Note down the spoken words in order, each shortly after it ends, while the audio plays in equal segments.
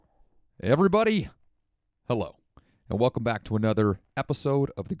Everybody, hello, and welcome back to another episode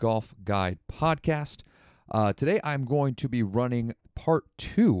of the Golf Guide Podcast. Today I'm going to be running part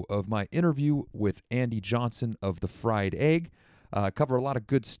 2 of my interview with Andy Johnson of the Fried Egg. Cover a lot of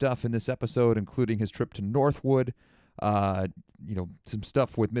good stuff in this episode, including his trip to Northwood, some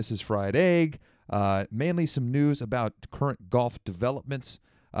stuff with Mrs. Fried Egg, mainly some news about current golf developments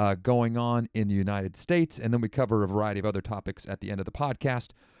going on in the United States, and then we cover a variety of other topics at the end of the podcast.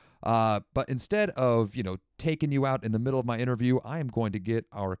 But instead of, taking you out in the middle of my interview, I am going to get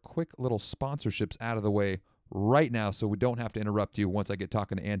our quick little sponsorships out of the way right now so we don't have to interrupt you once I get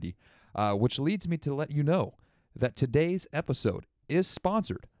talking to Andy, which leads me to let you know that today's episode is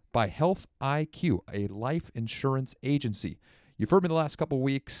sponsored by Health IQ, a life insurance agency. You've heard me the last couple of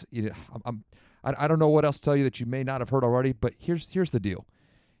weeks. I don't know what else to tell you that you may not have heard already, but here's the deal.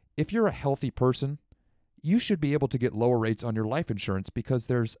 If you're a healthy person, you should be able to get lower rates on your life insurance because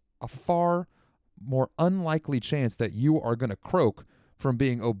there's a far more unlikely chance that you are going to croak from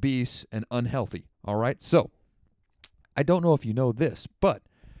being obese and unhealthy. All right. So I don't know if you know this, but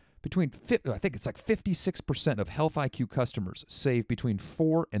I think it's like 56% of Health IQ customers save between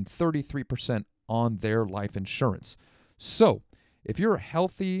 4 and 33% on their life insurance. So if you're a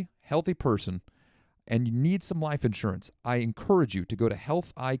healthy person and you need some life insurance, I encourage you to go to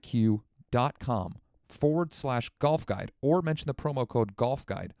healthiq.com/golf guide or mention the promo code golf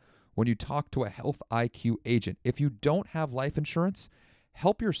guide when you talk to a Health IQ agent. If you don't have life insurance,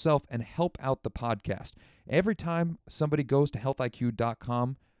 help yourself and help out the podcast. Every time somebody goes to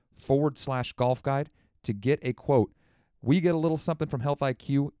healthiq.com/golf guide to get a quote, we get a little something from Health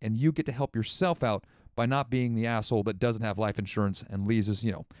IQ, and you get to help yourself out by not being the asshole that doesn't have life insurance and leaves his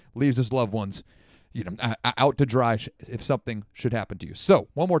loved ones out to dry if something should happen to you. So,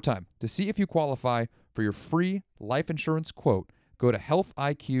 one more time, to see if you qualify for your free life insurance quote, go to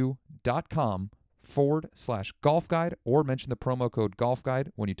healthiq.com/golf guide or mention the promo code golf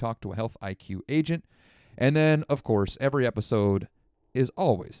guide when you talk to a Health IQ agent. And then, of course, every episode is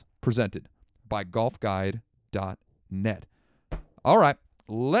always presented by golfguide.net. All right,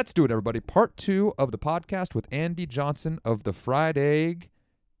 let's do it, everybody. Part 2 of the podcast with Andy Johnson of the Fried Egg.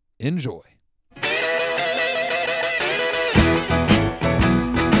 Enjoy.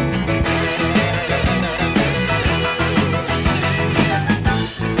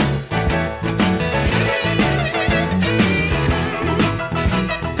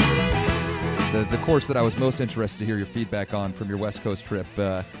 The course that I was most interested to hear your feedback on from your West Coast trip,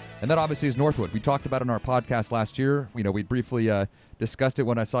 and that obviously is Northwood. We talked about it on our podcast last year. We briefly discussed it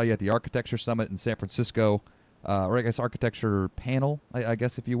when I saw you at the Architecture Summit in San Francisco, or I guess Architecture Panel, I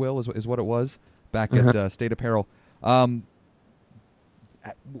guess if you will, is what it was, back at State Apparel.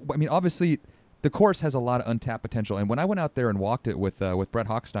 Obviously, the course has a lot of untapped potential, and when I went out there and walked it with Brett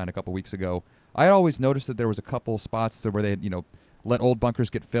Hochstein a couple weeks ago, I had always noticed that there was a couple spots where they had, let old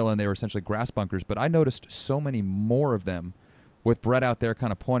bunkers get fill, and they were essentially grass bunkers. But I noticed so many more of them with Brett out there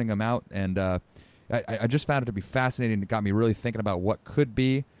kind of pointing them out. And I just found it to be fascinating. It got me really thinking about what could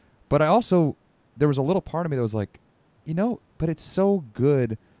be. But there was a little part of me that was like, but it's so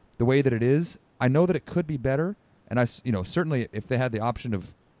good the way that it is. I know that it could be better. And certainly if they had the option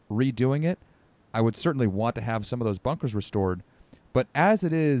of redoing it, I would certainly want to have some of those bunkers restored. But as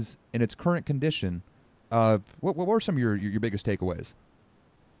it is in its current condition, what were some of your biggest takeaways?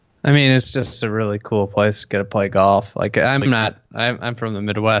 I mean, it's just a really cool place to get to play golf. Like I'm from the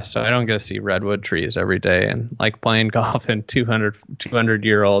Midwest, so I don't get to see redwood trees every day. And like playing golf in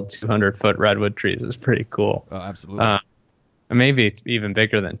 200-year-old, 200-foot redwood trees is pretty cool. Oh, absolutely. Maybe even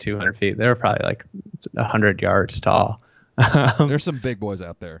bigger than 200 feet. They're probably like 100 yards tall. There's some big boys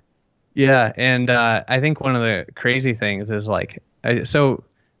out there. Yeah, and I think one of the crazy things is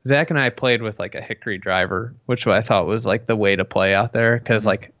Zach and I played with like a hickory driver, which I thought was like the way to play out there because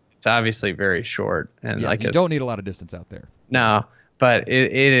like it's obviously very short and you don't need a lot of distance out there. No, but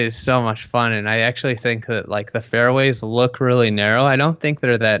it is so much fun, and I actually think that like the fairways look really narrow. I don't think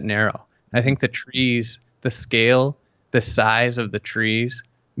they're that narrow. I think the trees, the scale, the size of the trees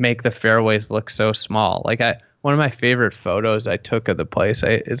make the fairways look so small. Like one of my favorite photos I took of the place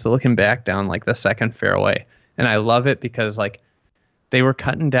is looking back down like the second fairway, and I love it because like they were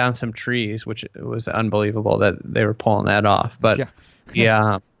cutting down some trees, which was unbelievable that they were pulling that off. But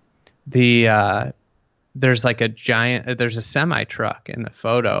there's like there's a semi truck in the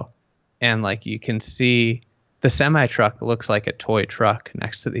photo, and like you can see the semi truck looks like a toy truck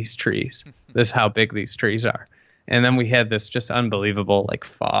next to these trees. This is how big these trees are. And then we had this just unbelievable like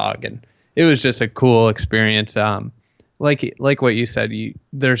fog, and it was just a cool experience. Like what you said,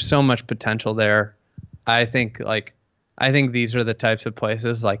 there's so much potential there. I think these are the types of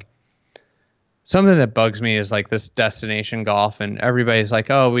places like something that bugs me is like this destination golf, and everybody's like,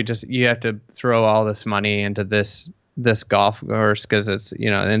 oh, you have to throw all this money into this golf course because it's,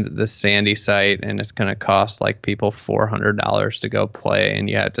 into this sandy site, and it's going to cost like people $400 to go play, and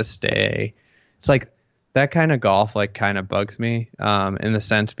you have to stay. It's like that kind of golf like kind of bugs me, in the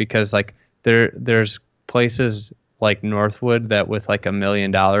sense because like there's places like Northwood that with like $1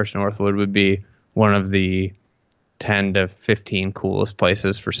 million, Northwood would be one of the 10 to 15 coolest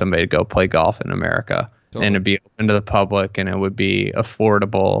places for somebody to go play golf in America. Totally. And it'd be open to the public, and it would be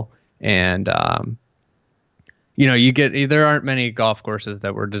affordable. And, there aren't many golf courses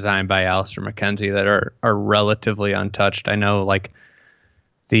that were designed by Alister MacKenzie that are relatively untouched. I know like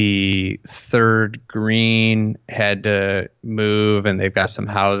the third green had to move, and they've got some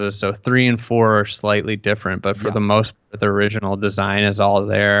houses. So 3 and 4 are slightly different, but for the most part, the original design is all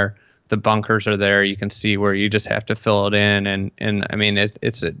there. The bunkers are there. You can see where you just have to fill it in. And I mean,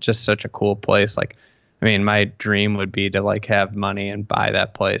 it's just such a cool place. Like, I mean, my dream would be to like have money and buy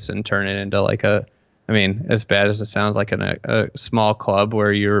that place and turn it into like as bad as it sounds, like a small club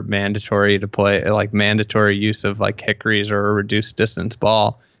where you're mandatory to play, like mandatory use of like hickories or a reduced distance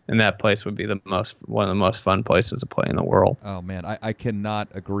ball. And that place would be one of the most fun places to play in the world. Oh man, I cannot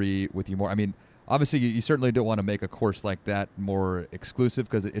agree with you more. I mean, obviously, you certainly don't want to make a course like that more exclusive,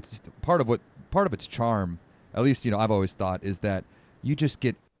 because it's part of its charm. At least, I've always thought, is that you just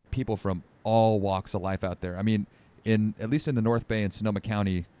get people from all walks of life out there. I mean, at least in the North Bay and Sonoma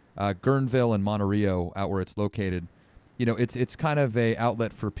County, Guerneville and Monterey, out where it's located, it's kind of a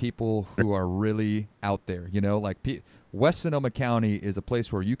outlet for people who are really out there. West Sonoma County is a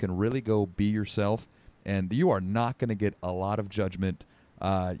place where you can really go be yourself, and you are not going to get a lot of judgment.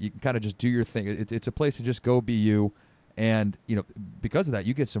 You can kind of just do your thing. It's a place to just go be you. And, because of that,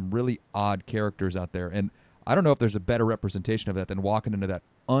 you get some really odd characters out there. And I don't know if there's a better representation of that than walking into that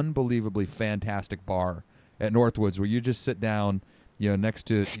unbelievably fantastic bar at Northwoods, where you just sit down, next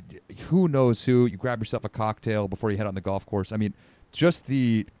to who knows who. You grab yourself a cocktail before you head on the golf course. I mean, just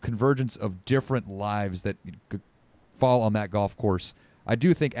the convergence of different lives that fall on that golf course, I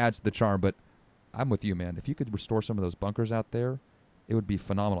do think adds to the charm. But I'm with you, man. If you could restore some of those bunkers out there, it would be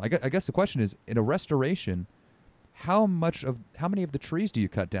phenomenal. I guess the question is, in a restoration, how many of the trees do you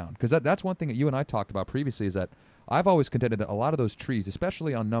cut down? Because that's one thing that you and I talked about previously, is that I've always contended that a lot of those trees,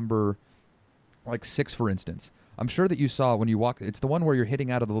 especially on number like 6, for instance, I'm sure that you saw when you walk, it's the one where you're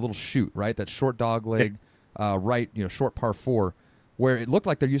hitting out of the little chute, right? That short dog leg, right, short par 4, where it looked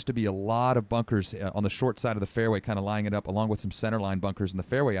like there used to be a lot of bunkers on the short side of the fairway, kind of lining it up along with some centerline bunkers in the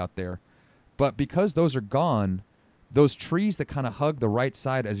fairway out there. But because those are gone, those trees that kind of hug the right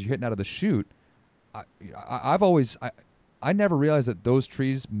side as you're hitting out of the chute, I never realized that those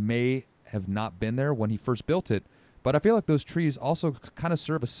trees may have not been there when he first built it, but I feel like those trees also kind of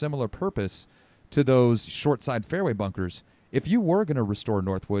serve a similar purpose to those short side fairway bunkers. If you were going to restore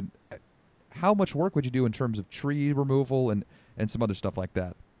Northwood, how much work would you do in terms of tree removal and some other stuff like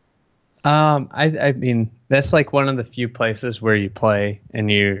that? I mean, that's like one of the few places where you play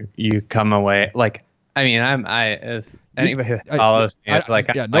and you come away like, I mean, as anybody that follows me, it's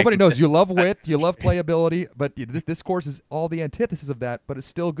like, nobody knows you love width, you love playability, but this course is all the antithesis of that, but it's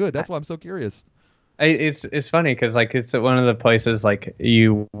still good. That's why I'm so curious. It's funny because like it's one of the places like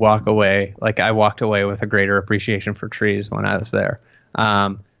you walk away, like I walked away with a greater appreciation for trees when I was there.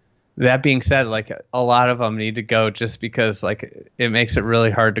 That being said, like a lot of them need to go just because like it makes it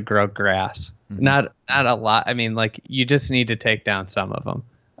really hard to grow grass. Mm-hmm. Not a lot. I mean, like you just need to take down some of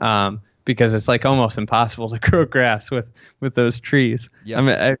them. Because it's like almost impossible to grow grass with those trees. Yes. I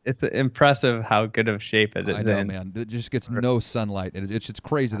mean, it's impressive how good of shape it is. I know, man. It just gets no sunlight. It's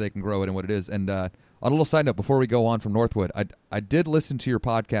crazy they can grow it and what it is. And on a little side note, before we go on from Northwood, I did listen to your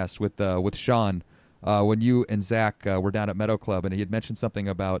podcast with Sean when you and Zach were down at Meadow Club, and he had mentioned something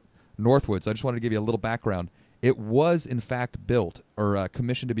about Northwood. So I just wanted to give you a little background. It was, in fact, built or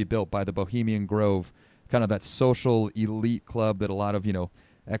commissioned to be built by the Bohemian Grove, kind of that social elite club that a lot of,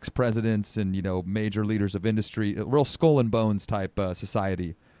 ex-presidents and major leaders of industry, a real skull and bones type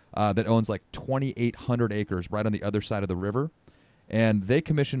society that owns like 2,800 acres right on the other side of the river, and they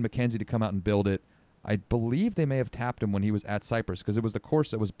commissioned MacKenzie to come out and build it. I believe they may have tapped him when he was at Cypress, because it was the course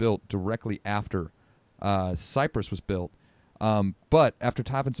that was built directly after Cypress was built. But after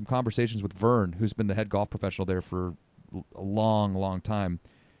having some conversations with Vern, who's been the head golf professional there for a long, long time,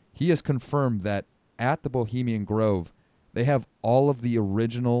 he has confirmed that at the Bohemian Grove, they have all of the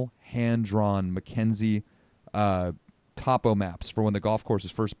original hand-drawn MacKenzie topo maps for when the golf course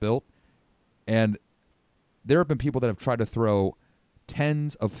was first built. And there have been people that have tried to throw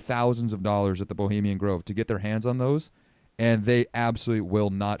tens of thousands of dollars at the Bohemian Grove to get their hands on those, and they absolutely will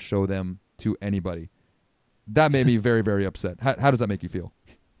not show them to anybody. That made me very, very upset. How does that make you feel?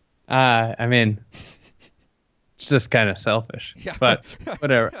 I mean, it's just kind of selfish, Yeah. but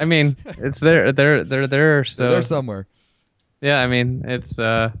whatever. I mean, it's they're there, so They're somewhere. yeah. I mean, it's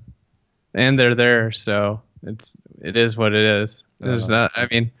and they're there, so it is what it is. There's not. I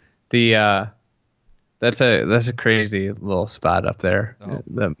mean, the that's a crazy little spot up there,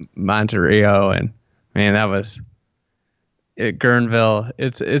 the Monterey, and man, that was. Guerneville,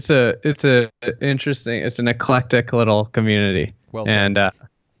 it's a interesting, it's an eclectic little community. Well said. And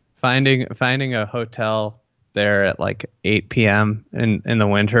finding a hotel there at like 8 p.m. in the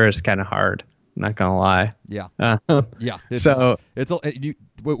winter is kind of hard. I'm not gonna lie. Yeah. Yeah.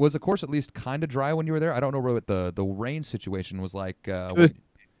 Was the course at least kind of dry when you were there? I don't know what the rain situation was like. It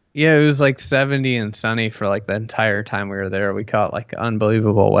was like 70 and sunny for like the entire time we were there. We caught like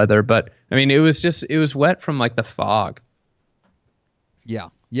unbelievable weather, but I mean, it was wet from like the fog.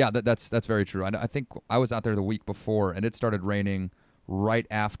 Yeah, that's very true. I think I was out there the week before, and it started raining right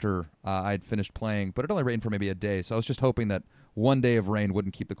after I'd finished playing, but it only rained for maybe a day. So I was just hoping that one day of rain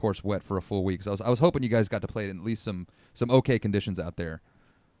wouldn't keep the course wet for a full week. So I was hoping you guys got to play it in at least some okay conditions out there.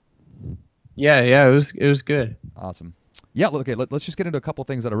 Yeah, it was good. Awesome. Yeah, okay, let's just get into a couple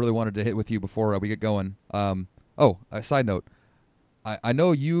things that I really wanted to hit with you before we get going. A side note. I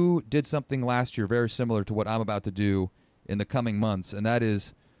know you did something last year very similar to what I'm about to do in the coming months, and that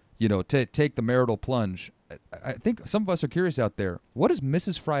is, take the marital plunge. I think some of us are curious out there. What does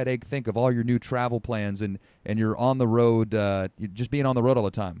Mrs. Fried Egg think of all your new travel plans and you're on the road, you're just being on the road all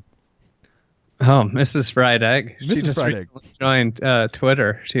the time? Oh, Mrs. Fried Egg. Mrs. Fried Egg joined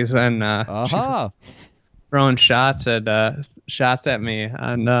Twitter. She's been throwing shots at me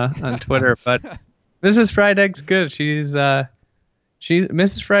on Twitter, but Mrs. Fried Egg's good. She's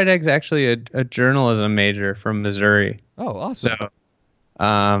Mrs. Fried Egg's actually a journalism major from Missouri. Oh, awesome.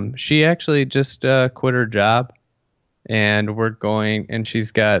 So, she actually just quit her job, and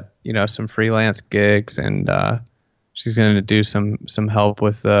she's got some freelance gigs, and she's going to do some help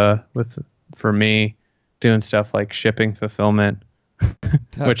with for me doing stuff like shipping fulfillment,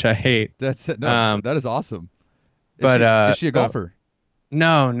 which I hate. That's it. No, that is awesome. Is she a golfer?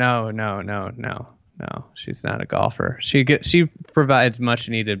 No, she's not a golfer. She provides much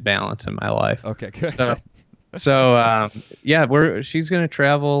needed balance in my life. Okay, good. So she's gonna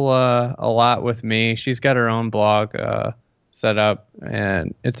travel a lot with me. She's got her own blog set up,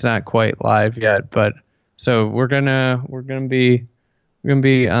 and it's not quite live yet. But so we're gonna be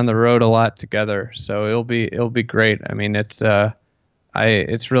on the road a lot together. So it'll be great. I mean, it's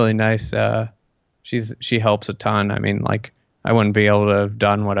really nice. She helps a ton. I mean, like, I wouldn't be able to have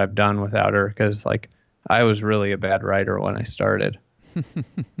done what I've done without her, because like I was really a bad writer when I started.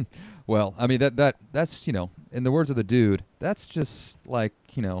 Well, I mean, that's in the words of the dude, that's just like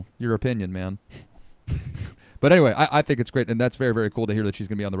your opinion, man. But anyway, I think it's great, and that's very, very cool to hear that she's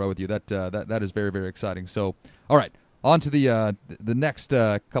gonna be on the road with you. That is very, very exciting. So, all right, on to the next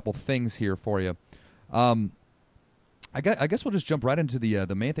couple things here for you. I guess we'll just jump right into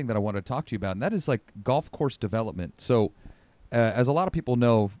the main thing that I wanted to talk to you about, and that is like golf course development. So, as a lot of people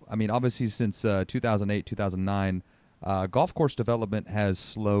know, I mean, obviously since 2008, 2009, golf course development has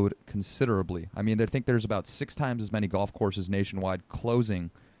slowed considerably. I mean, they think there's about 6 times as many golf courses nationwide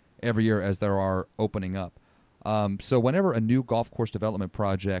closing every year as there are opening up. So whenever a new golf course development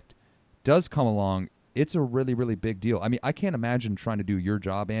project does come along, it's a really, really big deal. I mean, I can't imagine trying to do your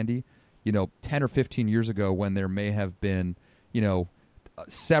job, Andy, 10 or 15 years ago, when there may have been,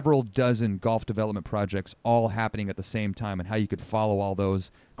 several dozen golf development projects all happening at the same time, and how you could follow all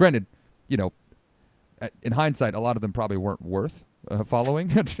those. Granted, in hindsight, a lot of them probably weren't worth following.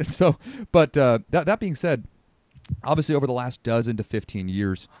 But that being said, obviously over the last dozen to 15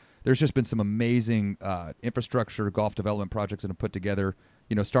 years, there's just been some amazing infrastructure golf development projects that have put together,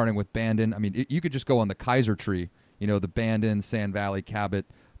 starting with Bandon. I mean, you could just go on the Kaiser tree, the Bandon, Sand Valley, Cabot.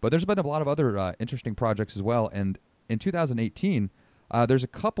 But there's been a lot of other interesting projects as well. And in 2018, there's a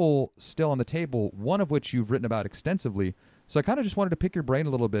couple still on the table, one of which you've written about extensively. So I kind of just wanted to pick your brain a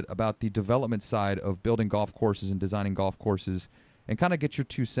little bit about the development side of building golf courses and designing golf courses, and kind of get your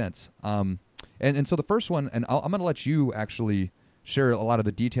 2 cents. And so the first one, and I'm going to let you actually share a lot of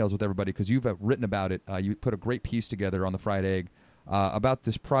the details with everybody, because you've written about it. You put a great piece together on the Fried Egg about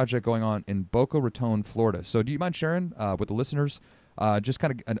this project going on in Boca Raton, Florida. So do you mind sharing with the listeners just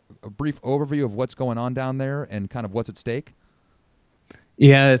kind of a brief overview of what's going on down there and kind of what's at stake?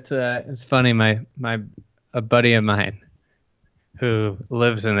 Yeah, it's funny. A buddy of mine who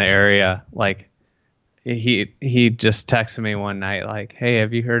lives in the area, like, he just texted me one night like, "Hey,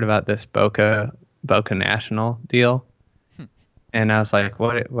 have you heard about this Boca National deal?" And I was like,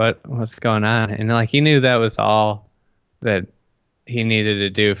 what's going on? And like, he knew that was all that he needed to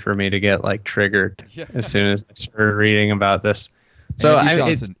do for me to get like triggered Yeah. as soon as I started reading about this. So Andy I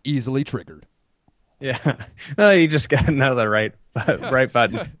mean, Johnson, easily triggered. yeah, well, you just got to know the right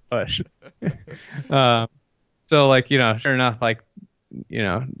buttons to push. Um, so like, sure enough, like,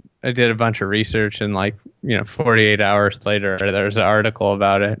 I did a bunch of research, and like, 48 hours later, there's an article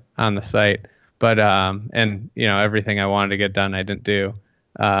about it on the site. But and everything I wanted to get done, I didn't do.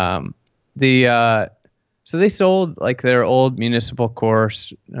 The So they sold like their old municipal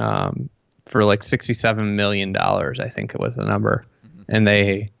course for like $67 million, I think it was the number, and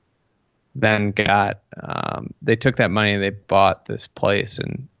they then they took that money and they bought this place,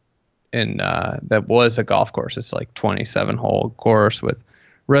 and that was a golf course. It's like 27-hole course with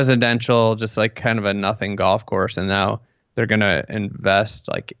residential, just like kind of a nothing golf course. And now they're going to invest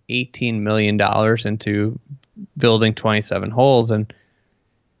like $18 million into building 27 holes. And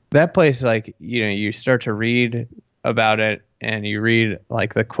that place, like, you start to read about it, and you read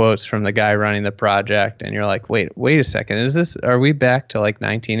like the quotes from the guy running the project, and you're like, wait a second, are we back to like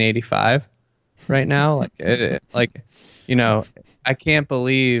 1985 right now? I can't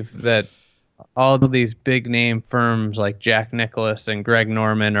believe that all of these big name firms like Jack Nicklaus and Greg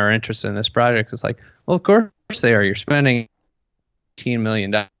Norman are interested in this project. It's like, well, of course they are. You're spending $18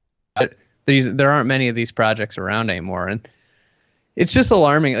 million. There aren't many of these projects around anymore. And it's just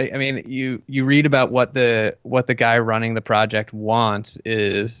alarming. I mean, you read about what the guy running the project wants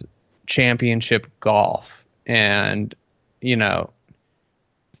is championship golf, and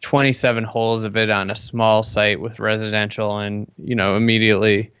 27 holes of it on a small site with residential, and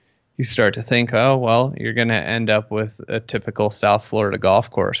immediately you start to think, oh well, you're going to end up with a typical South Florida golf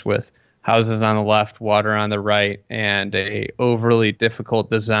course with houses on the left, water on the right, and a overly difficult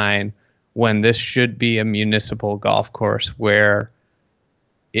design, when this should be a municipal golf course where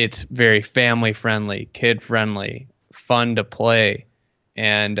it's very family friendly, kid friendly, fun to play.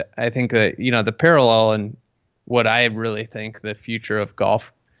 And I think that, the parallel, and what I really think the future of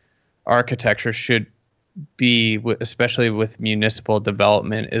golf architecture should be, especially with municipal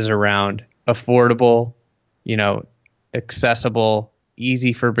development, is around affordable, accessible,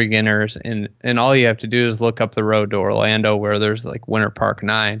 easy for beginners. And all you have to do is look up the road to Orlando, where there's like Winter Park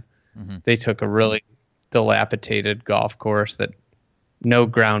 9. Mm-hmm. They took a really dilapidated golf course that no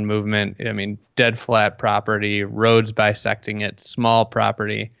ground movement, I mean, dead flat property, roads bisecting it, small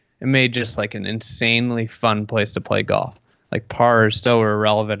property, and made just like an insanely fun place to play golf. Like, par is so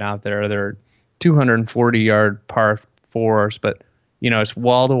irrelevant out there. They're 240-yard par fours, but it's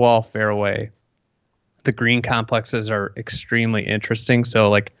wall-to-wall fairway. The green complexes are extremely interesting.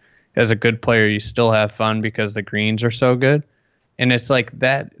 So like, as a good player, you still have fun because the greens are so good. And it's like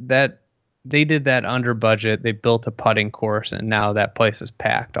that they did that under budget. They built a putting course, and now that place is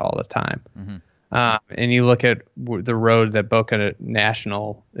packed all the time. Mm-hmm. And you look at the road that Boca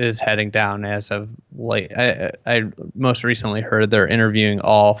National is heading down as of late. I most recently heard they're interviewing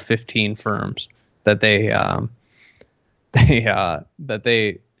all 15 firms that they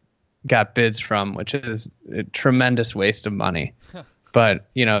got bids from, which is a tremendous waste of money. But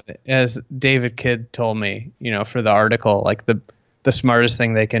as David Kidd told me, for the article, like the smartest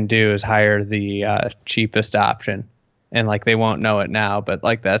thing they can do is hire the cheapest option, and like, they won't know it now, but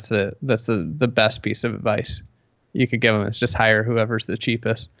like, that's the best piece of advice you could give them, is just hire whoever's the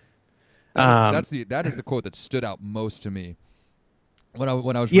cheapest. That is the quote that stood out most to me when I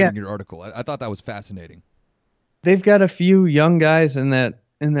was reading your article. I thought that was fascinating. They've got a few young guys in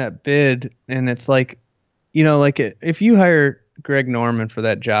that bid, and it's like, if you hire Greg Norman for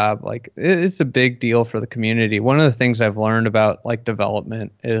that job, like, it's a big deal for the community. One of the things I've learned about like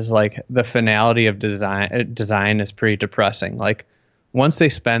development is like the finality of design is pretty depressing. Like, once they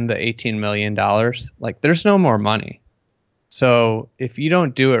spend the $18 million, like, there's no more money. So if you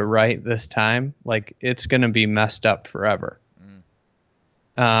don't do it right this time, like, it's going to be messed up forever.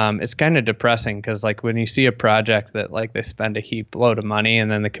 It's kind of depressing, because like, when you see a project that like they spend a heap load of money,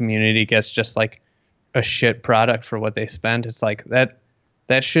 and then the community gets just like a shit product for what they spent, it's like that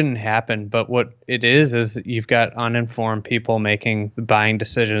shouldn't happen. But what it is you've got uninformed people making the buying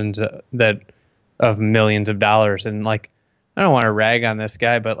decisions of millions of dollars. And like, I don't want to rag on this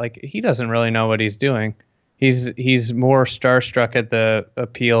guy, but like, he doesn't really know what he's doing. He's more starstruck at the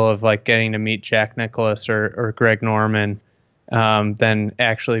appeal of like getting to meet Jack Nicklaus or Greg Norman than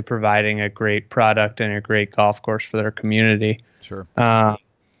actually providing a great product and a great golf course for their community. Sure. And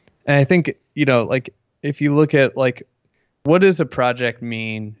I think, like, if you look at like, what does a project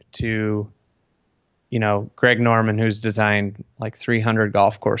mean to Greg Norman, who's designed like 300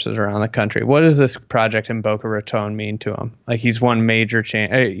 golf courses around the country. What does this project in Boca Raton mean to him? Like, he's won major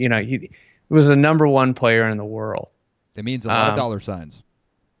he was the number one player in the world. It means a lot of dollar signs.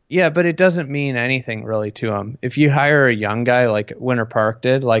 Yeah, but it doesn't mean anything really to him. If you hire a young guy like Winter Park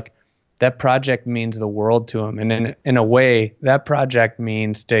did, like, that project means the world to him. And in a way, that project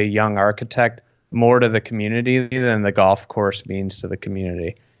means to a young architect more to the community than the golf course means to the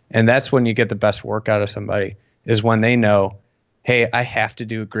community. And that's when you get the best work out of somebody, is when they know, hey, I have to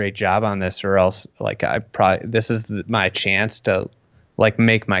do a great job on this, or else like this is my chance to like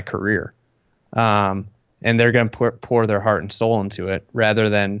make my career. And they're going to pour their heart and soul into it, rather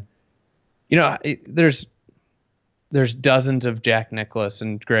than, there's dozens of Jack Nicklaus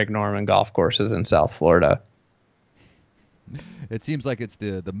and Greg Norman golf courses in South Florida. It seems like it's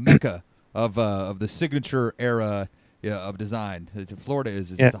the mecca of the signature era of design. Florida is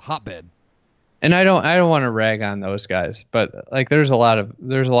just a hotbed. And I don't want to rag on those guys, but like there's a lot of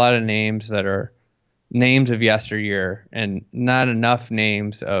names that are names of yesteryear, and not enough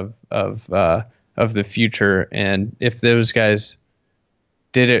names of the future. And if those guys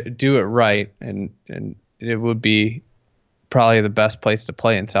do it right, and it would be probably the best place to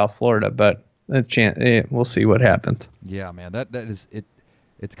play in South Florida, but we'll see what happens. Yeah, man, that is it.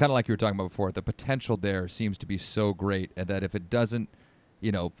 It's kind of like you were talking about before. The potential there seems to be so great, and that if it doesn't,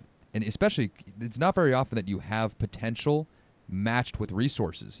 and especially, it's not very often that you have potential matched with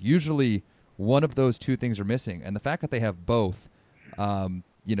resources. Usually, one of those two things are missing, and the fact that they have both,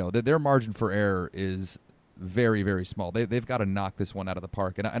 that their margin for error is very, very small. They've got to knock this one out of the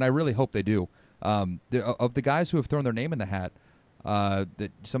park, and I really hope they do. Of the guys who have thrown their name in the hat, that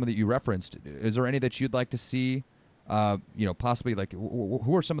some of that you referenced, is there any that you'd like to see? Possibly like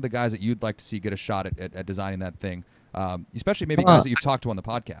who are some of the guys that you'd like to see get a shot at designing that thing? Especially maybe guys that you've talked to on the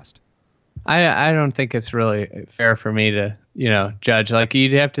podcast. I don't think it's really fair for me to, judge. Like,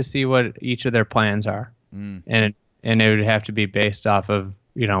 you'd have to see what each of their plans are. And it would have to be based off of,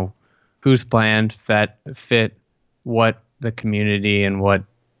 whose plans fit what the community and what,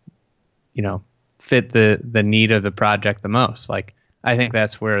 fit the need of the project the most. Like, I think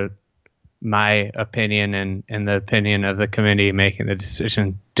that's where my opinion and the opinion of the committee making the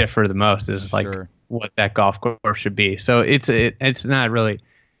decision differ the most, is like what that golf course should be. So it's not really,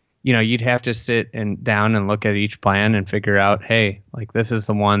 you'd have to sit down and look at each plan and figure out, hey, like, this is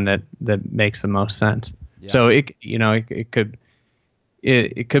the one that makes the most sense. Yeah. So it could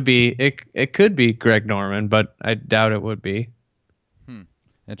be Greg Norman, but I doubt it would be.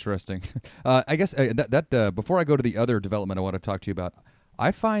 Interesting. I guess that before I go to the other development I want to talk to you about,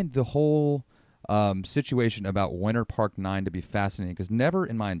 I find the whole situation about Winter Park 9 to be fascinating, because never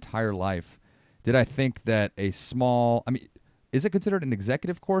in my entire life did I think that is it considered an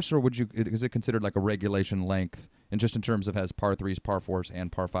executive course, or is it considered like a regulation length, and just in terms of has par 3s, par 4s,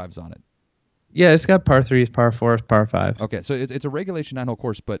 and par 5s on it? Yeah, it's got par 3s, par 4s, par 5s. Okay, so it's a regulation 9-hole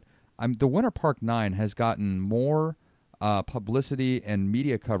course, but the Winter Park 9 has gotten more publicity and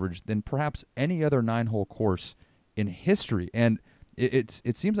media coverage than perhaps any other 9-hole course in history, and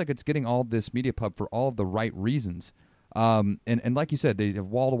it seems like it's getting all this media pub for all of the right reasons. And like you said, they have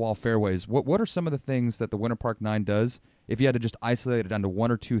wall-to-wall fairways. What are some of the things that the Winter Park 9 does? If you had to just isolate it down to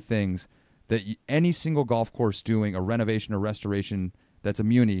one or two things that any single golf course doing a renovation or restoration that's a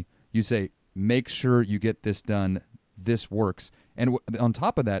muni, you say, make sure you get this done. This works. And on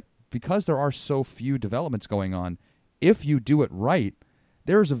top of that, because there are so few developments going on, if you do it right,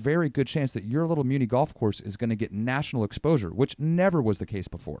 there's a very good chance that your little muni golf course is going to get national exposure, which never was the case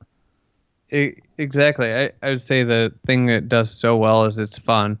before. Exactly. I would say the thing that does so well is it's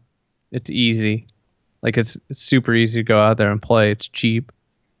fun. It's easy. Like, it's super easy to go out there and play. It's cheap.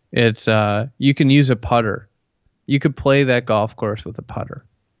 It's you can use a putter. You could play that golf course with a putter.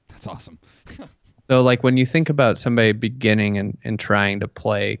 That's awesome. So, like, when you think about somebody beginning and trying to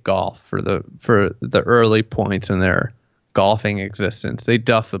play golf for the early points in their golfing existence, they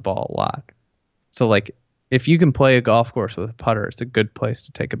duff the ball a lot. So, like, if you can play a golf course with a putter, it's a good place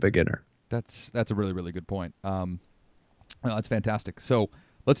to take a beginner. That's a really, really good point. That's fantastic. So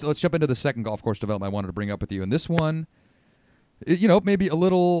let's jump into the second golf course development I wanted to bring up with you. And this one, maybe a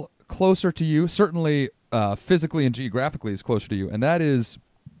little closer to you, certainly physically and geographically is closer to you, and that is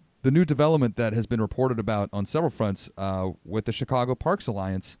the new development that has been reported about on several fronts with the Chicago Parks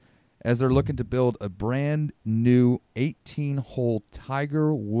Alliance, as they're looking to build a brand new 18-hole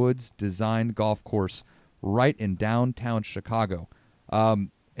Tiger Woods designed golf course right in downtown Chicago.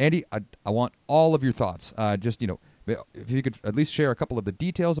 Andy, I want all of your thoughts. Just, if you could at least share a couple of the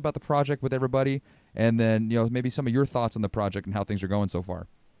details about the project with everybody, and then, maybe some of your thoughts on the project and how things are going so far.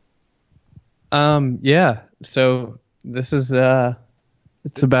 Yeah. So this is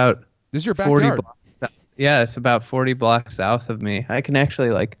it's about This is your 40 backyard. blocks south. Yeah, it's about 40 blocks south of me. I can actually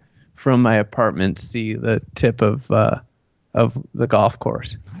like from my apartment see the tip of the golf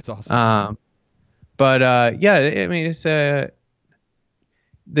course. That's awesome. But yeah, I mean it's the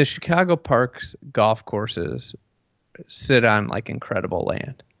Chicago Parks golf courses sit on like incredible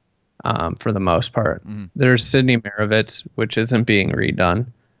land. For the most part. There's Sidney Maravitz, which isn't being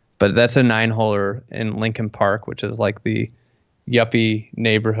redone, but that's a 9-holer in Lincoln Park, which is like the yuppie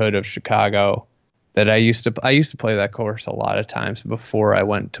neighborhood of Chicago that I used to play that course a lot of times before I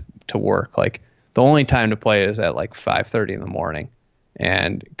went to work. Like the only time to play is at like 5:30 in the morning,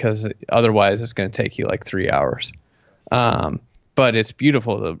 and because otherwise it's going to take you like 3 hours. But it's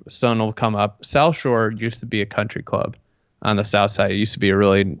beautiful. The sun will come up. South Shore used to be a country club on the south side. It used to be a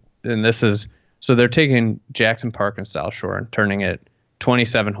really, and this is, so they're taking Jackson Park and South Shore and turning it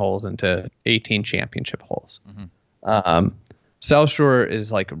 27 holes into 18 championship holes. South Shore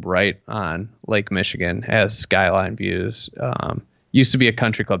is like right on Lake Michigan, has skyline views. Used to be a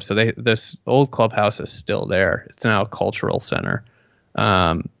country club, so this old clubhouse is still there. It's now a cultural center.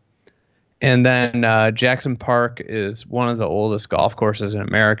 And then Jackson Park is one of the oldest golf courses in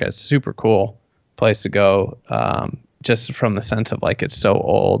America. It's a super cool place to go, just from the sense of like it's so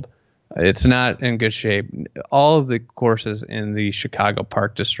old. It's not in good shape. All of the courses in the Chicago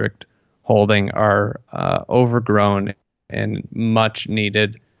Park District holding are overgrown and much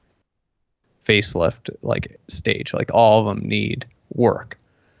needed facelift like stage. Like all of them need work.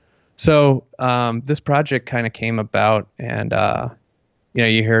 So this project kind of came about, and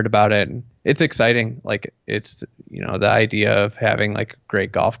you heard about it. And it's exciting. Like it's the idea of having like a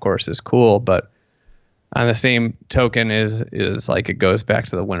great golf course is cool, but on the same token is like it goes back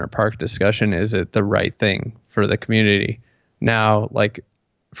to the Winter Park discussion. Is it the right thing for the community? Now, like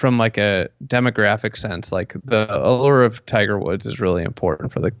from like a demographic sense, like the allure of Tiger Woods is really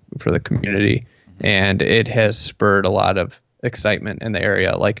important for the community, and it has spurred a lot of excitement in the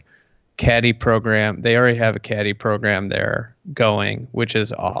area. Like caddy program, they already have a caddy program there going, which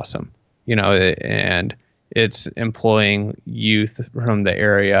is awesome. And it's employing youth from the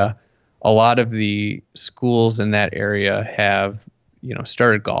area. A lot of the schools in that area have,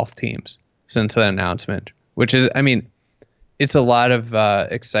 started golf teams since the announcement, which is, I mean, it's a lot of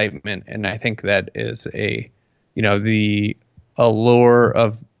excitement. And I think that is the allure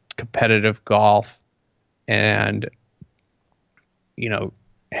of competitive golf and,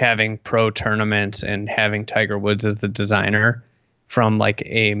 having pro tournaments and having Tiger Woods as the designer from like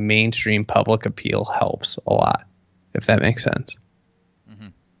a mainstream public appeal helps a lot, if that makes sense.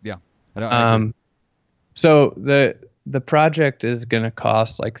 Yeah. I So the project is going to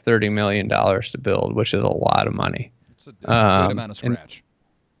cost like $30 million to build, which is a lot of money. It's a good amount of scratch.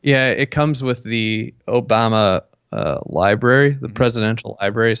 Yeah, it comes with the Obama library, the presidential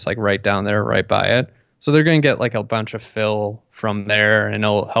library. It's like right down there, right by it. So they're going to get like a bunch of fill from there, and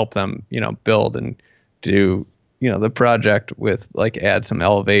it'll help them, build and do, the project with like add some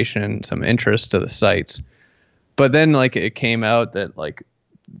elevation, some interest to the sites. But then like it came out that like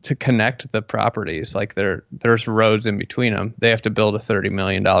to connect the properties, like there's roads in between them. They have to build a $30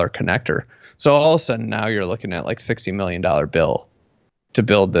 million connector. So all of a sudden now you're looking at like $60 million bill to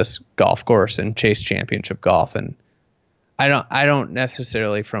build this golf course and chase championship golf. And I don't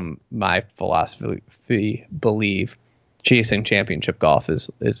necessarily, from my philosophy, believe chasing championship golf is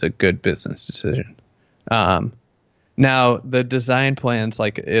a good business decision. Now the design plans,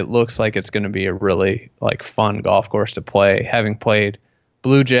 like it looks like it's going to be a really like fun golf course to play. Having played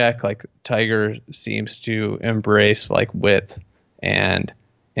Blue Jack, like Tiger seems to embrace like width and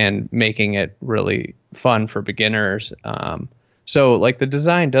making it really fun for beginners. So like the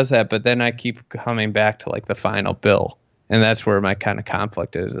design does that, but then I keep coming back to like the final bill, and that's where my kind of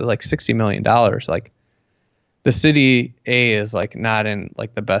conflict is. It's like $60 million. Like the city is like not in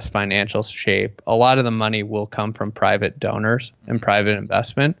like the best financial shape. A lot of the money will come from private donors and private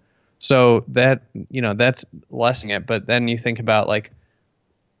investment. So that, that's lessening it. But then you think about like,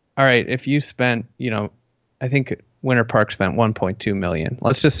 all right, if you spent, I think Winter Park spent 1.2 million.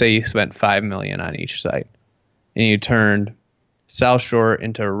 Let's just say you spent 5 million on each site, and you turned South Shore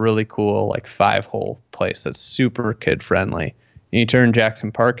into a really cool like 5-hole place that's super kid friendly. And you turn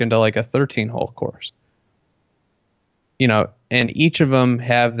Jackson Park into like a 13-hole course. And each of them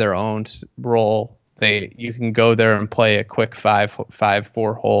have their own role. You can go there and play a quick 4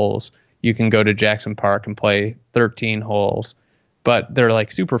 holes. You can go to Jackson Park and play 13 holes, but they're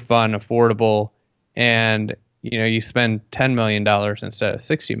like super fun, affordable, and you spend $10 million instead of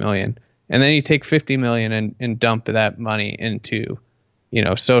 $60 million, and then you take $50 million and dump that money into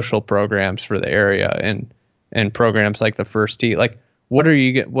social programs for the area and programs like the First Tee. Like,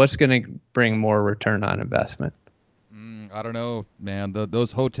 what's going to bring more return on investment? I don't know, man.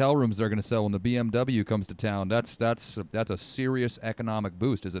 Those hotel rooms they're going to sell when the BMW comes to town. That's a serious economic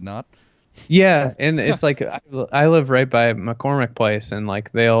boost, is it not? Yeah, and it's like I live right by McCormick Place, and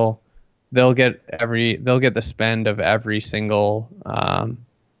like they'll get the spend of every single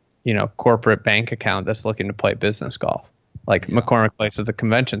corporate bank account that's looking to play business golf. Like McCormick Place is the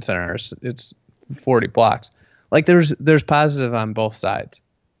convention center. It's 40 blocks. Like there's positive on both sides.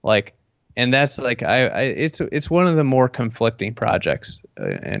 Like, and that's like it's one of the more conflicting projects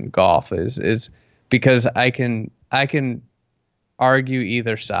in golf is because I can argue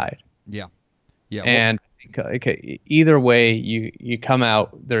either side. Yeah. Yeah. And either way you come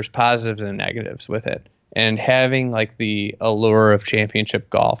out, there's positives and negatives with it. And having like the allure of championship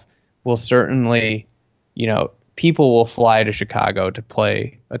golf will certainly, people will fly to Chicago to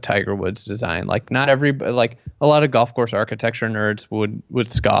play a Tiger Woods design. Like not everybody, like a lot of golf course architecture nerds would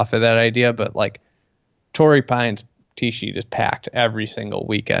scoff at that idea, but like Torrey Pines tee sheet is packed every single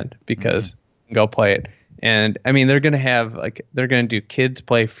weekend because you can go play it. And I mean, they're going to do kids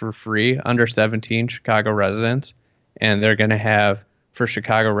play for free, under 17 Chicago residents. And they're going to have, for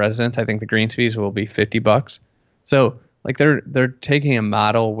Chicago residents, I think the greens fees will be $50. So like they're taking a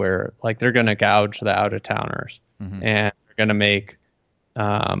model where like they're going to gouge the out of towners and they're going to make,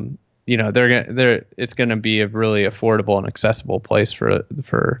 it's going to be a really affordable and accessible place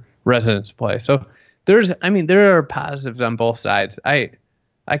for residents to play. So there are positives on both sides. I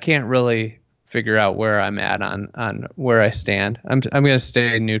can't really figure out where I'm at on where I stand. I'm going to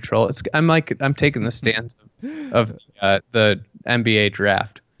stay neutral. I'm taking the stance of the NBA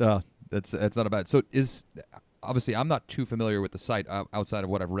draft. That's not a bad. So obviously I'm not too familiar with the site outside of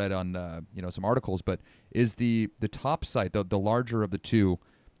what I've read on some articles, but is the top site the larger of the two?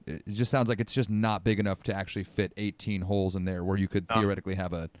 It just sounds like it's just not big enough to actually fit 18 holes in there, where you could theoretically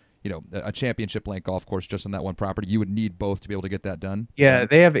have a championship length golf course just on that one property. You would need both to be able to get that done. Yeah,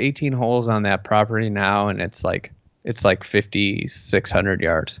 they have 18 holes on that property now, and it's like 5,600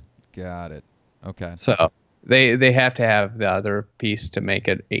 yards. Got it. Okay. So they have to have the other piece to make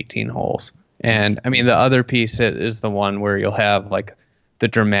it 18 holes. And I mean, the other piece is the one where you'll have like the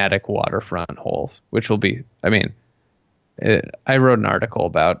dramatic waterfront holes, which will be, I mean, I wrote an article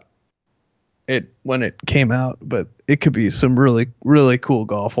about it when it came out, but it could be some really, really cool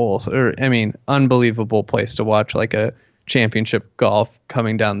golf holes, or I mean, unbelievable place to watch like a championship golf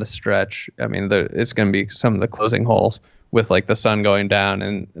coming down the stretch. I mean, it's going to be some of the closing holes with like the sun going down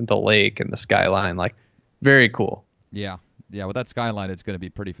and the lake and the skyline, like very cool. Yeah. With that skyline, it's going to be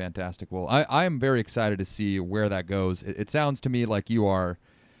pretty fantastic. Well, I am very excited to see where that goes. It sounds to me like you are,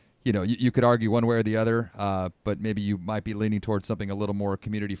 you could argue one way or the other, but maybe you might be leaning towards something a little more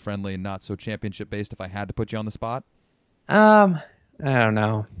community friendly and not so championship based. If I had to put you on the spot, I don't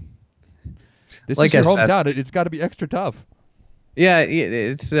know. This is your hometown. It's got to be extra tough. Yeah,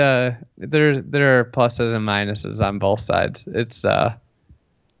 it's there are pluses and minuses on both sides. It's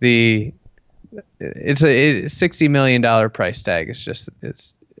it's a $60 million price tag.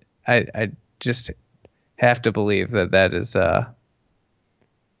 I just have to believe that is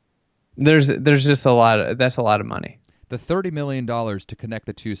there's just that's a lot of money. The $30 million to connect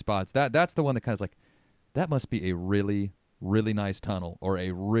the two spots, that's the one that kind of like, that must be a really, really nice tunnel or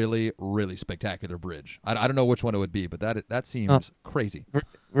a really, really spectacular bridge. I don't know which one it would be, but that seems crazy.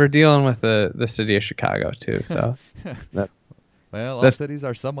 We're dealing with the city of Chicago too, so all cities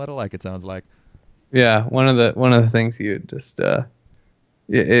are somewhat alike, it sounds like. Yeah, one of the things you just having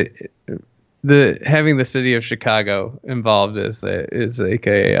the city of Chicago involved is like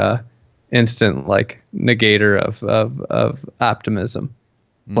a instant like negator of optimism.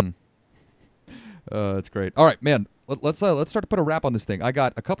 That's great. All right, man. Let's start to put a wrap on this thing. I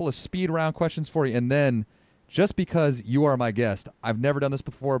got a couple of speed round questions for you, and then just because you are my guest, I've never done this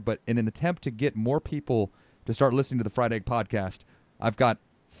before, but in an attempt to get more people to start listening to the Fried Egg podcast, I've got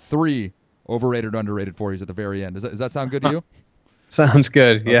 3 overrated or underrated for you at the very end. Does that sound good to you? Sounds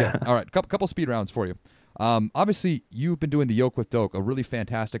good. Okay. Yeah. All right. Couple speed rounds for you. Obviously, you've been doing the Yoke with Doak, a really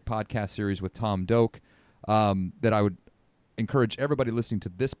fantastic podcast series with Tom Doak that I would encourage everybody listening to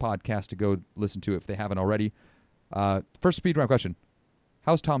this podcast to go listen to if they haven't already. First speed round question: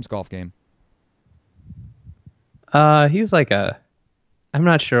 how's Tom's golf game? He's like I'm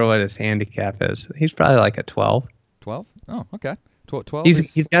not sure what his handicap is. He's probably like a 12. 12? Oh, okay. 12.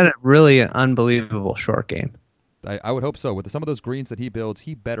 He's got a really unbelievable short game. I would hope so. With some of those greens that he builds,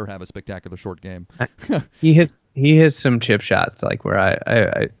 he better have a spectacular short game. He hits some chip shots like where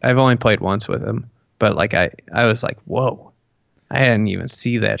I've only played once with him, but like I was like, whoa. I didn't even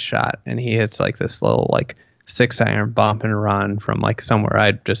see that shot, and he hits like this little like 6-iron bump and run from like somewhere.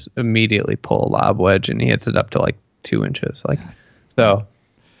 I'd just immediately pull a lob wedge, and he hits it up to like 2 inches. Like, so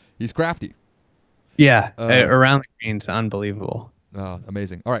He's crafty. yeah, around the green's unbelievable. Oh,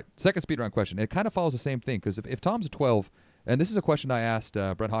 amazing. All right, second speed round question. It kind of follows the same thing because if Tom's a 12, and this is a question I asked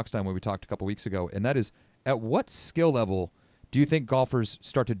Brett Hochstein when we talked a couple weeks ago, and that is, at what skill level do you think golfers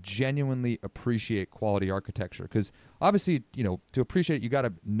start to genuinely appreciate quality architecture? Because obviously, to appreciate it, you got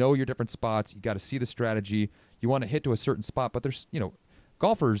to know your different spots. You got to see the strategy. You want to hit to a certain spot, but there's,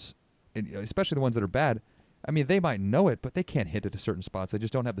 golfers, especially the ones that are bad, I mean, they might know it, but they can't hit it to certain spots. They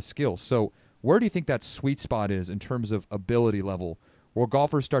just don't have the skills. So where do you think that sweet spot is in terms of ability level, where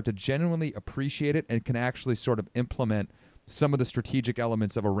golfers start to genuinely appreciate it and can actually sort of implement some of the strategic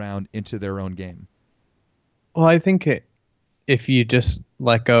elements of a round into their own game? Well, I think if you just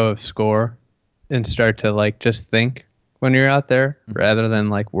let go of score and start to like just think when you're out there, rather than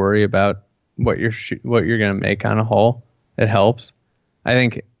like worry about what you're gonna make on a hole, it helps. I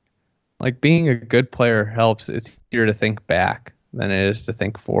think like being a good player helps. It's easier to think back than it is to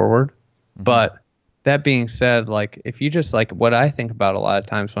think forward. But that being said, like if you just like what I think about a lot of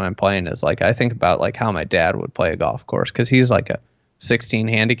times when I'm playing is like I think about like how my dad would play a golf course because he's like a 16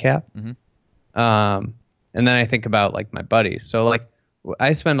 handicap. And then I think about like my buddies. So like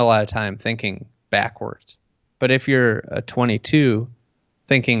I spend a lot of time thinking backwards. But if you're a 22,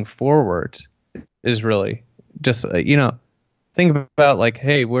 thinking forwards is really just think about like,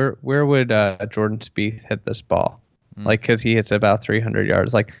 hey, where would Jordan Spieth hit this ball? Like because he hits about 300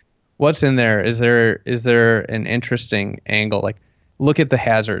 yards. Like what's in there? Is there an interesting angle? Like look at the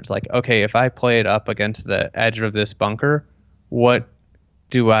hazards. Like okay, if I play it up against the edge of this bunker, what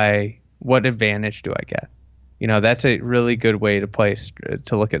advantage do I get? That's a really good way to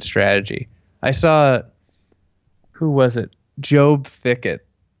look at strategy. I saw, who was it? Job Fickett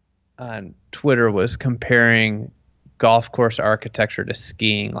on Twitter was comparing golf course architecture to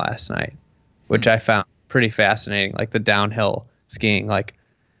skiing last night, which I found pretty fascinating. Like the downhill skiing, like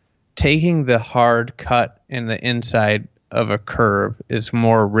taking the hard cut in the inside of a curve is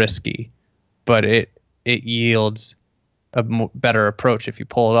more risky, but it yields a better approach if you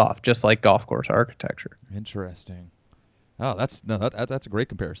pull it off, just like golf course architecture. Interesting. Oh, that's a great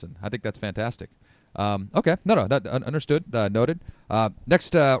comparison. I think that's fantastic. Okay, understood, noted.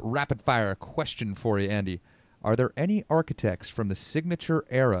 Next rapid fire question for you, Andy. Are there any architects from the signature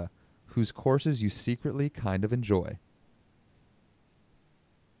era whose courses you secretly kind of enjoy?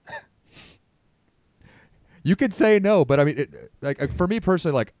 You could say no, but I mean, like for me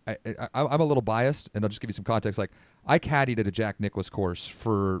personally, like I'm a little biased, and I'll just give you some context. Like I caddied at a Jack Nicklaus course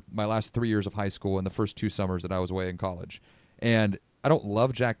for my last 3 years of high school and the first 2 summers that I was away in college. And I don't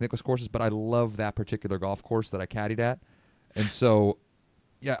love Jack Nicklaus courses, but I love that particular golf course that I caddied at. And so,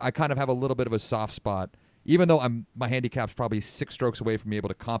 yeah, I kind of have a little bit of a soft spot, even though my handicap's probably 6 strokes away from being able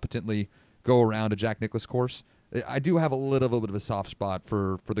to competently go around a Jack Nicklaus course. I do have a little bit of a soft spot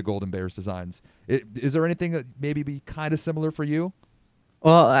for the Golden Bears designs. Is there anything that maybe be kind of similar for you?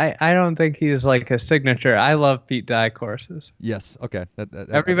 Well, I don't think he's like a signature. I love Pete Dye courses. Yes. Okay.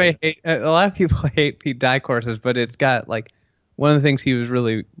 A lot of people hate Pete Dye courses, but it's got like one of the things he was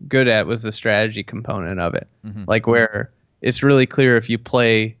really good at was the strategy component of it. Like where it's really clear if you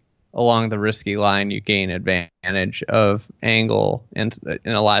play along the risky line, you gain advantage of angle and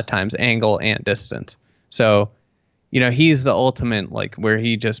a lot of times angle and distance. So, he's the ultimate, like where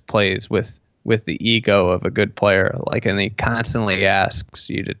he just plays with the ego of a good player, like, and he constantly asks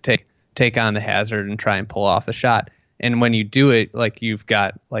you to take on the hazard and try and pull off the shot. And when you do it, like you've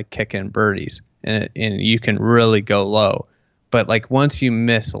got like kicking birdies and you can really go low. But like once you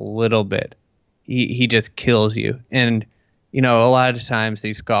miss a little bit, he just kills you. And, a lot of times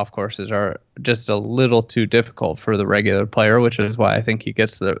these golf courses are just a little too difficult for the regular player, which is why I think he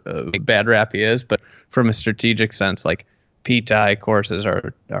gets the bad rap he is. But from a strategic sense, like Pete Dye courses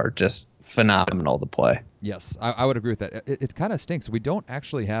are just phenomenal to play. Yes, I would agree with that. It kind of stinks. We don't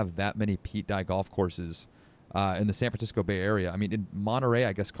actually have that many Pete Dye golf courses in the San Francisco Bay Area. I mean, in Monterey,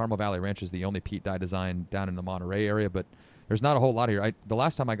 I guess Carmel Valley Ranch is the only Pete Dye design down in the Monterey area, but there's not a whole lot here. The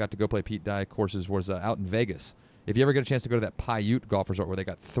last time I got to go play Pete Dye courses was out in Vegas. If you ever get a chance to go to that Paiute golf resort where they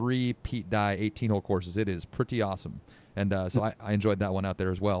got 3 Pete Dye 18-hole courses, it is pretty awesome. And so I enjoyed that one out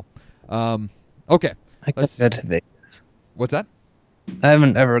there as well. Okay. I guess that's Vegas. What's that? I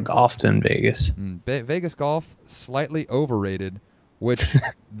haven't ever golfed in Vegas. Vegas golf, slightly overrated, which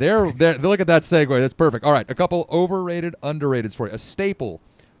they're look at that segue. That's perfect. All right, a couple overrated, underrateds for you. A staple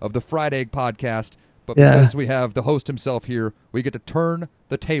of the Fried Egg podcast, but Yeah. because we have the host himself here, we get to turn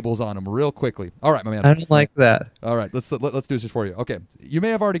the tables on him real quickly. All right, my man. I don't like that. All right, let's do this for you. Okay, you may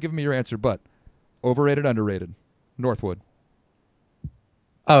have already given me your answer, but overrated, underrated, Northwood.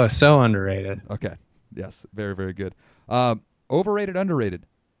 Oh, so underrated. Okay, yes, very, very good. Overrated, underrated,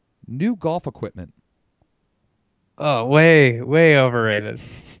 new golf equipment. Oh, way, way overrated.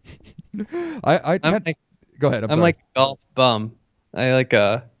 I I'm like, go ahead. I'm I'm sorry. like a golf bum. I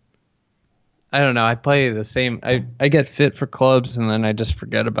don't know. I play the same. I get fit for clubs and then I just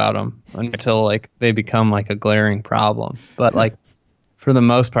forget about them until like they become like a glaring problem. But like for the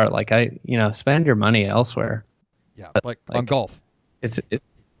most part, like spend your money elsewhere. Yeah, like on golf. It's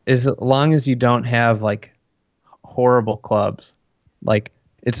as long as you don't have like horrible clubs, like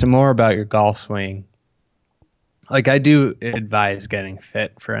it's more about your golf swing. Like I do advise getting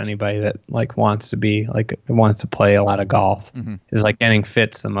fit for anybody that like wants to play a lot of golf. Mm-hmm. Is like getting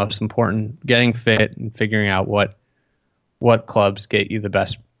fit's the most important. Getting fit and figuring out what clubs get you the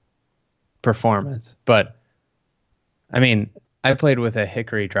best performance. But I mean, I played with a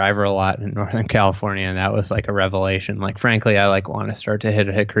hickory driver a lot in Northern California, and that was like a revelation. Like frankly, I like want to start to hit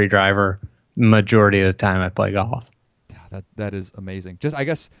a hickory driver majority of the time I play golf. Yeah, that is amazing. Just I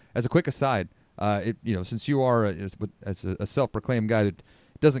guess as a quick aside. Since you are as a self-proclaimed guy that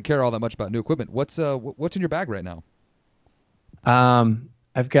doesn't care all that much about new equipment, what's in your bag right now?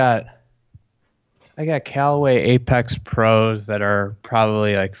 I got Callaway Apex Pros that are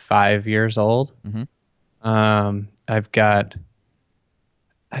probably like 5 years old. Mm-hmm. I've got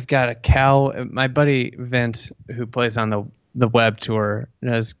my buddy Vince, who plays on the web tour,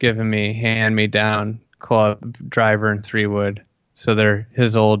 has given me hand-me-down club driver and 3-wood. So they're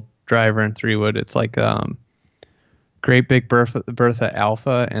his old driver and 3-wood. It's like Great Big Bertha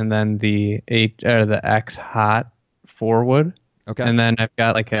Alpha, and then the X Hot 4-wood. Okay. And then I've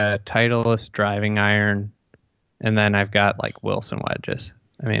got like a Titleist driving iron, and then I've got like Wilson wedges.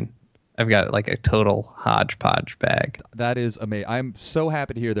 I mean, I've got like a total hodgepodge bag. That is amazing. I'm so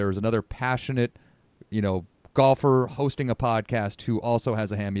happy to hear there is another passionate, golfer hosting a podcast who also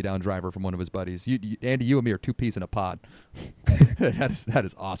has a hand-me-down driver from one of his buddies. Andy, you and me are two peas in a pod. that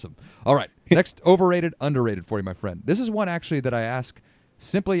is awesome. All right, next overrated, underrated for you, my friend. This is one actually that I ask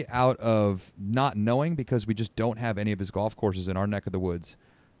simply out of not knowing because we just don't have any of his golf courses in our neck of the woods.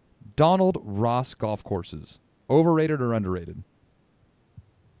 Donald Ross golf courses, overrated or underrated?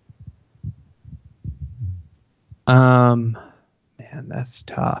 Man, that's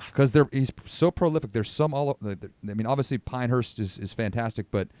tough. Because he's so prolific. There's some all. I mean, obviously Pinehurst is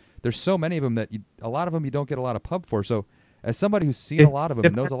fantastic, but there's so many of them that a lot of them you don't get a lot of pub for. So, as somebody who's seen a lot of them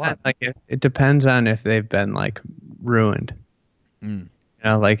and knows a lot, like it depends on if they've been like ruined.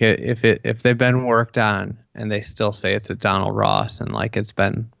 Like if they've been worked on and they still say it's a Donald Ross and like it's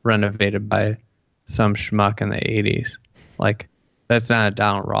been renovated by some schmuck in the 80s, like that's not a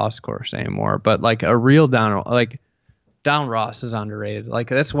Donald Ross course anymore. But like a real Donald Ross is underrated. Like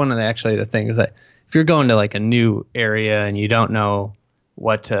that's one of the things that if you're going to like a new area and you don't know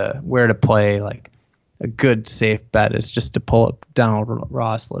where to play, like a good safe bet is just to pull up Donald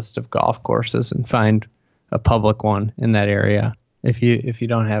Ross list of golf courses and find a public one in that area if you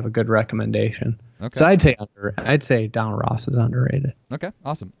don't have a good recommendation. Okay. So I'd say Donald Ross is underrated. Okay,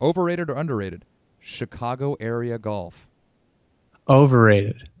 awesome. Overrated or underrated? Chicago area golf.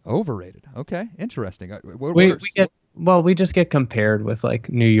 Overrated. Overrated. Okay, interesting. We just get compared with like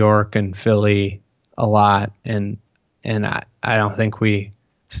New York and Philly a lot, and I don't think we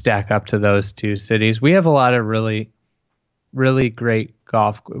stack up to those two cities. We have a lot of really, really great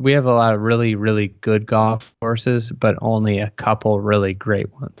golf. We have a lot of really, really good golf courses, but only a couple really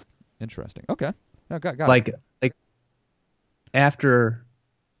great ones. Interesting. Okay. No, got like it. like after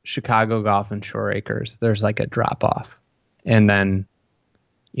Chicago Golf and Shore Acres, there's like a drop off, and then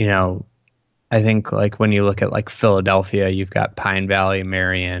I think like when you look at like Philadelphia, you've got Pine Valley,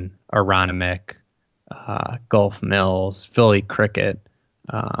 Marion, Aronimink, Gulf Mills, Philly Cricket,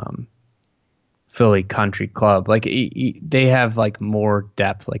 Philly Country Club. Like they have like more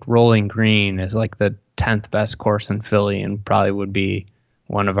depth. Like Rolling Green is like the 10th best course in Philly and probably would be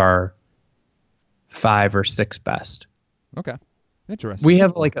one of our 5 or 6 best. Okay, interesting. We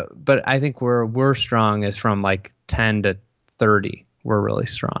have but I think we're strong is from like 10 to 30. We're really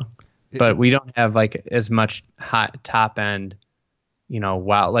strong. But we don't have like as much top end,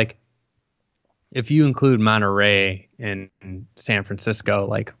 wow. Like if you include Monterey and San Francisco,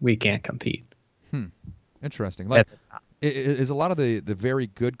 like we can't compete. Interesting. Like is a lot of the very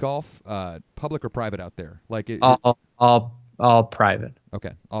good golf public or private out there? Like all private.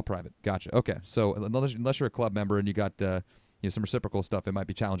 Okay, all private. Gotcha. Okay, so unless you're a club member and you got some reciprocal stuff, it might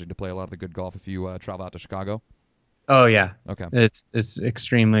be challenging to play a lot of the good golf if you travel out to Chicago. Oh yeah. Okay. It's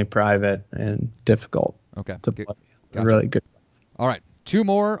extremely private and difficult Okay. to play. Gotcha. Really good. All right. 2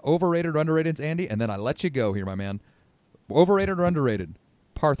 more overrated or underrateds, Andy, and then I let you go here, my man. Overrated or underrated?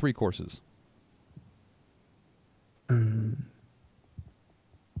 Par 3 courses. I'm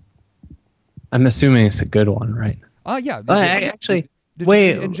assuming it's a good one, right? Yeah. Actually, Did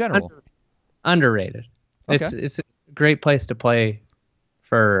wait. in general. Underrated. Okay. It's a great place to play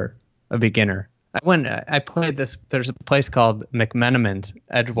for a beginner. I played this. There's a place called McMenamin's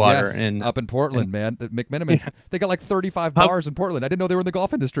Edgewater Yes, up in Portland, man. McMenamin's. They got like 35 bars in Portland. I didn't know they were in the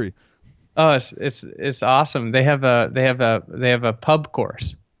golf industry. Oh, it's awesome. They have a pub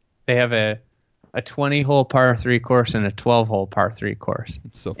course. They have a 20-hole par 3 course and a 12-hole par 3 course.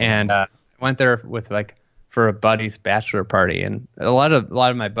 So and I went there with for a buddy's bachelor party, and a lot of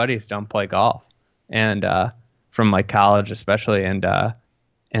my buddies don't play golf, and from college especially, and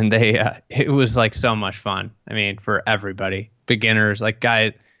they it was so much fun. I mean, for everybody, beginners,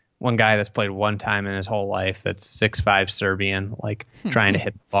 one guy that's played one time in his whole life, that's 6'5" Serbian, trying to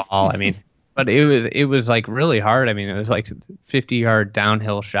hit the ball. I mean, but it was really hard. I mean, it was 50-yard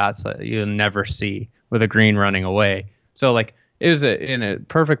downhill shots that you'll never see with a green running away. So it was in a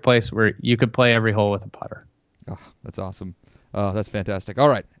perfect place where you could play every hole with a putter. Oh, that's awesome. That's fantastic. All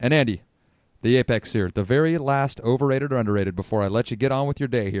right. And Andy, the apex here, the very last overrated or underrated before I let you get on with your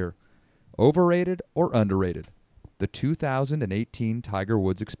day here. Overrated or underrated? The 2018 Tiger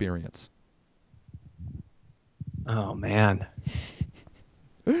Woods experience. Oh man.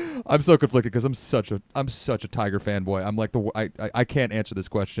 I'm so conflicted because I'm such a Tiger fanboy. I'm I can't answer this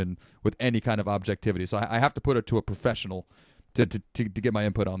question with any kind of objectivity. So I have to put it to a professional to get my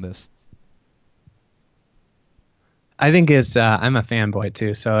input on this. I think it's I'm a fanboy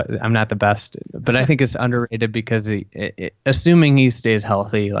too, so I'm not the best, but I think it's underrated because assuming he stays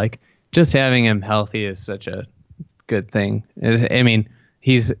healthy, just having him healthy is such a good thing. I mean,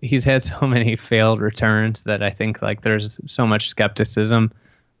 he's had so many failed returns that I think there's so much skepticism,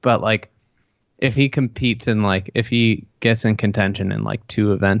 but if he competes in if he gets in contention in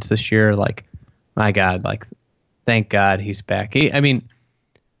 2 events this year, my God, thank God he's back.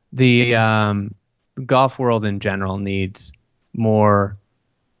 The golf world in general needs more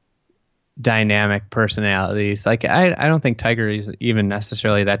dynamic personalities. I don't think Tiger is even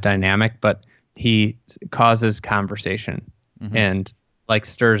necessarily that dynamic, but he causes conversation and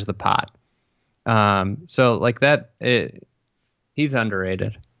stirs the pot. So he's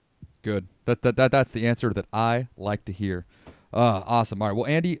underrated. Good. That's the answer that I like to hear. Awesome. All right. Well,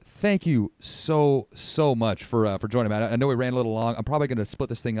 Andy, thank you so much for joining me. I know we ran a little long. I'm probably going to split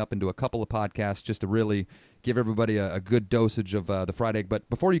this thing up into a couple of podcasts just to really give everybody a good dosage of the fried egg. But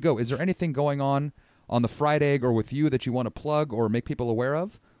before you go, is there anything going on the fried egg or with you that you want to plug or make people aware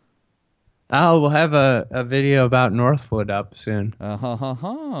of? We'll have a video about Northwood up soon.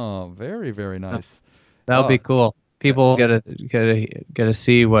 Very, very nice. So that'll be cool. People get to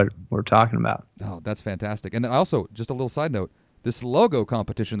see what we're talking about. Oh, that's fantastic. And then also, just a little side note, this logo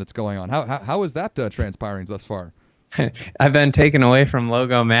competition that's going on. How is that transpiring thus far? I've been taken away from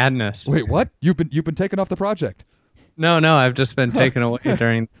Logo Madness. Wait, what? You've been taken off the project? No, I've just been taken away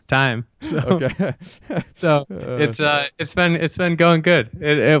during this time. So, okay. So it's been going good.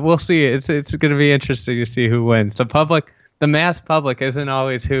 We'll see. It's going to be interesting to see who wins. The mass public isn't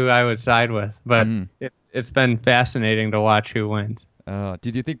always who I would side with, but it's been fascinating to watch who wins. Do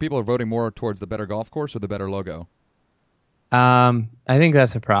you think people are voting more towards the better golf course or the better logo? I think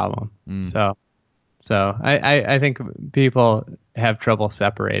that's a problem. So I think people have trouble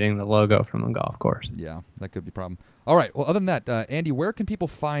separating the logo from the golf course. Yeah, that could be a problem. All right. Well, other than that, Andy, where can people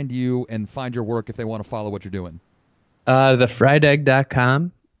find you and find your work if they want to follow what you're doing?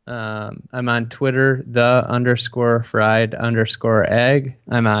 Thefriedegg.com. I'm on Twitter, _fried_egg.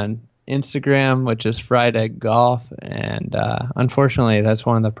 I'm on Instagram, which is Fried Egg Golf. And unfortunately, that's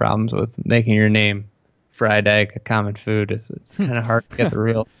one of the problems with making your name Fried Egg a common food. It's kind of hard to get the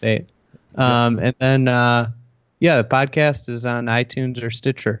real estate. And then, the podcast is on iTunes or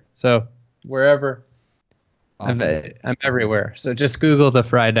Stitcher. So wherever. Awesome. I'm everywhere. So just Google The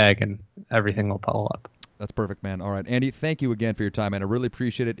Fried Egg and everything will pull up. That's perfect, man. All right. Andy, thank you again for your time, man. I really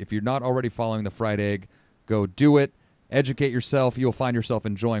appreciate it. If you're not already following The Fried Egg, go do it. Educate yourself. You'll find yourself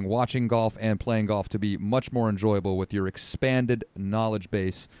enjoying watching golf and playing golf to be much more enjoyable with your expanded knowledge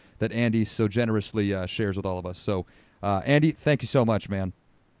base that Andy so generously shares with all of us. So, Andy, thank you so much, man.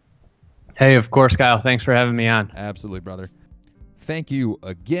 Hey, of course, Kyle. Thanks for having me on. Absolutely, brother. Thank you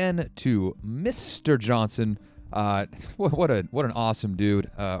again to Mr. Johnson. What an awesome dude.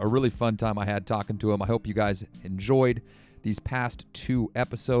 A really fun time I had talking to him. I hope you guys enjoyed these past 2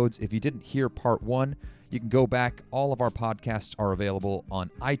 episodes. If you didn't hear part 1, you can go back. All of our podcasts are available on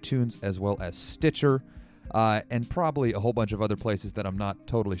iTunes as well as Stitcher, and probably a whole bunch of other places that I'm not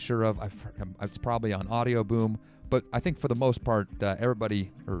totally sure of. It's probably on Audio Boom, but I think for the most part,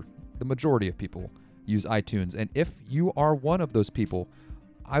 everybody, or the majority of people, use iTunes. And if you are one of those people,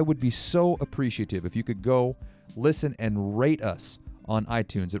 I would be so appreciative if you could go listen and rate us on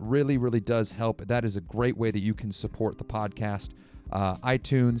iTunes. It really, really does help. That is a great way that you can support the podcast.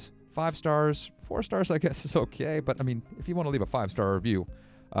 iTunes, 5 stars, 4 stars, I guess is okay. But I mean, if you want to leave a 5-star review,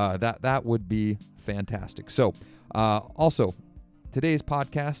 that would be fantastic. So, also, today's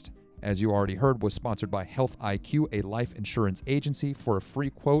podcast, as you already heard, was sponsored by Health IQ, a life insurance agency. For a free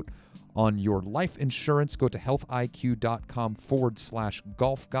quote on your life insurance, go to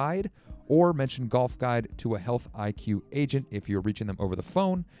healthiq.com/golf guide, or mention Golf Guide to a Health IQ agent if you're reaching them over the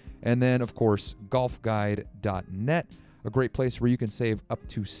phone. And then, of course, golfguide.net, a great place where you can save up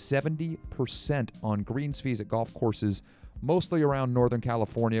to 70% on greens fees at golf courses, mostly around Northern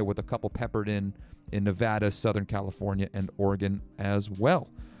California, with a couple peppered in Nevada, Southern California, and Oregon as well.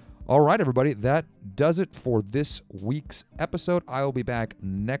 All right, everybody, that does it for this week's episode. I will be back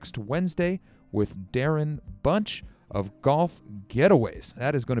next Wednesday with Darren Bunch of Golf Getaways.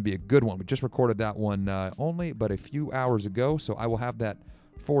 That is going to be a good one. We just recorded that one only but a few hours ago, so I will have that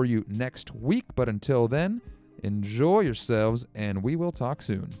for you next week. But until then, enjoy yourselves, and we will talk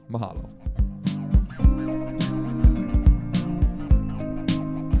soon. Mahalo.